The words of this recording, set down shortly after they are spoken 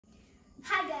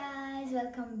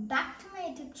welcome back to my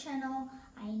YouTube channel.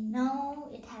 I know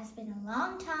it has been a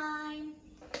long time,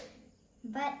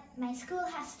 but my school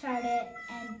has started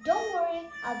and don't worry,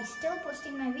 I'll be still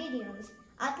posting my videos,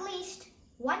 at least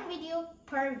one video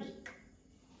per week.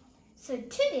 So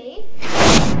today,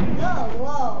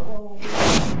 whoa,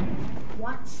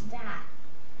 what's that?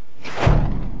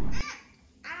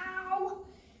 Ow,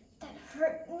 that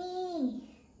hurt me.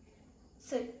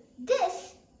 So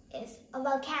this is a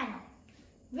volcano.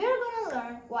 We're going to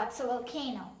learn what's a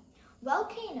volcano.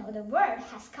 Volcano, the word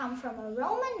has come from a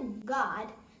Roman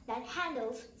god that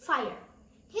handles fire.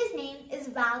 His name is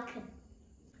Vulcan.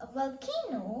 A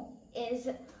volcano is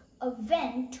a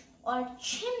vent or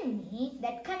chimney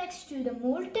that connects to the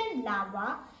molten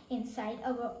lava inside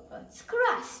our Earth's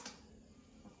crust.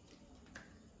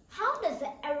 How does the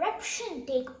eruption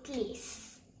take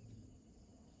place?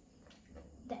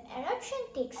 The eruption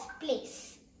takes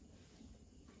place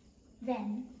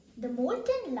when the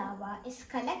molten lava is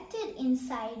collected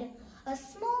inside a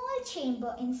small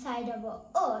chamber inside our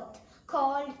Earth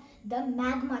called the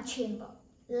magma chamber,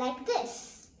 like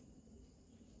this.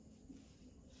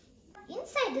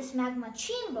 Inside this magma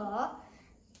chamber,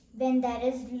 when there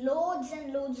is loads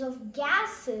and loads of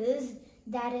gases,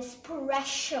 there is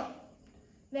pressure.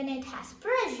 When it has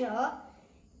pressure,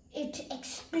 it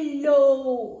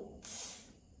explodes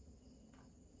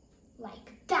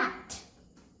like that.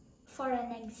 For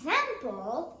an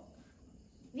example,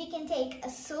 we can take a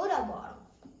soda bottle,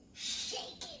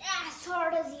 shake it as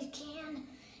hard as you can,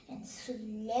 and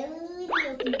slowly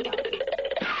open it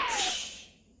up.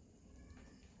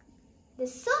 The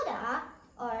soda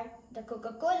or the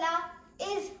Coca-Cola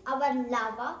is our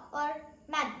lava or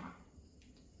magma.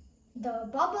 The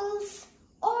bubbles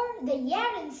or the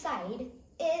air inside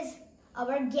is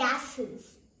our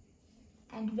gases.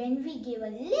 And when we give a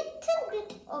little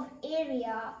bit of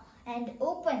area and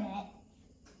open it,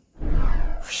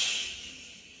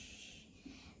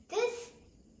 this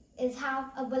is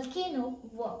how a volcano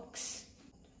works.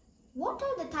 What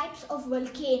are the types of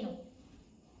volcano?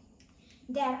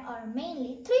 There are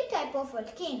mainly three types of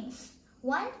volcanoes.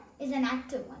 One is an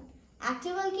active one.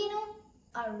 Active volcano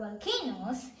are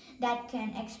volcanoes that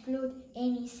can explode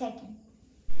any second.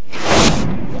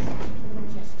 This exploded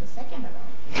just a second ago.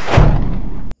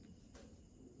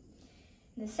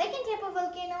 The second type of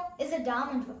volcano is a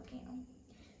dormant volcano.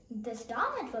 This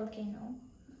dormant volcano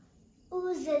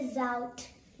oozes out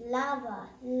lava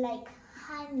like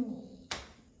honey.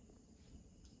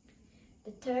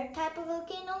 The third type of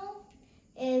volcano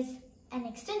is an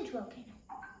extinct volcano.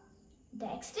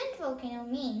 The extinct volcano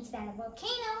means that a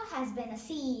volcano has been a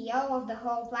CEO of the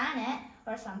whole planet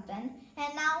or something,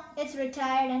 and now it's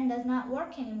retired and does not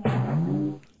work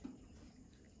anymore.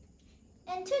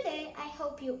 And today, I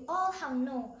hope you all have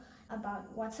know about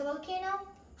what's a volcano,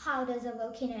 how does a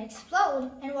volcano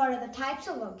explode, and what are the types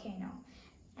of volcano.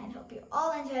 And hope you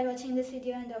all enjoyed watching this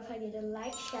video, and don't forget to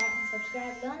like, share, and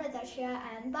subscribe. Learn with Arshiya,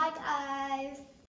 and bye guys!